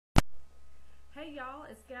Hey y'all,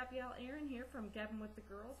 it's Gabrielle Aaron here from Gabbin with the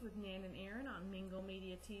Girls with Nan and Aaron on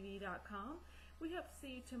MingleMediaTV.com. We hope to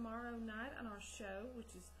see you tomorrow night on our show,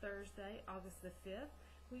 which is Thursday, August the 5th.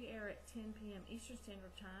 We air at 10 p.m. Eastern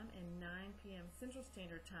Standard Time and 9 p.m. Central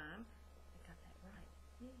Standard Time. I got that right.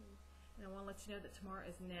 Yay. And I want to let you know that tomorrow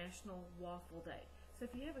is National Waffle Day. So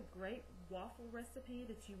if you have a great waffle recipe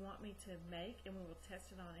that you want me to make and we will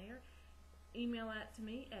test it on air, email that to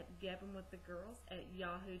me at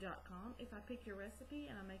gabbinwiththegirls@yahoo.com. If I pick your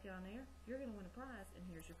recipe and I make it on air, you're going to win a prize, and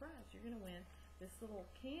here's your prize. You're going to win this little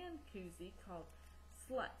can koozie called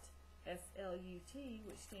SLUT, S-L-U-T,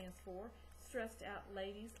 which stands for Stressed Out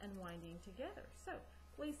Ladies Unwinding Together. So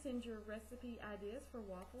please send your recipe ideas for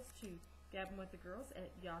waffles to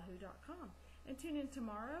gabbinwiththegirls@yahoo.com. And tune in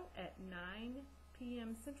tomorrow at 9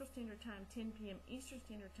 p.m. Central Standard Time, 10 p.m. Eastern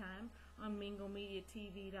Standard Time on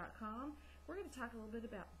MingleMediaTV.com. We're going to talk a little bit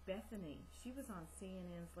about Bethany. She was on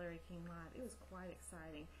CNN's Larry King Live. It was quite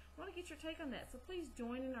exciting. I want to get your take on that, so please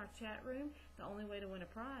join in our chat room. The only way to win a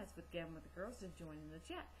prize with Gabbin with the Girls is to join in the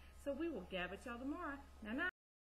chat. So we will gab at y'all tomorrow. Now,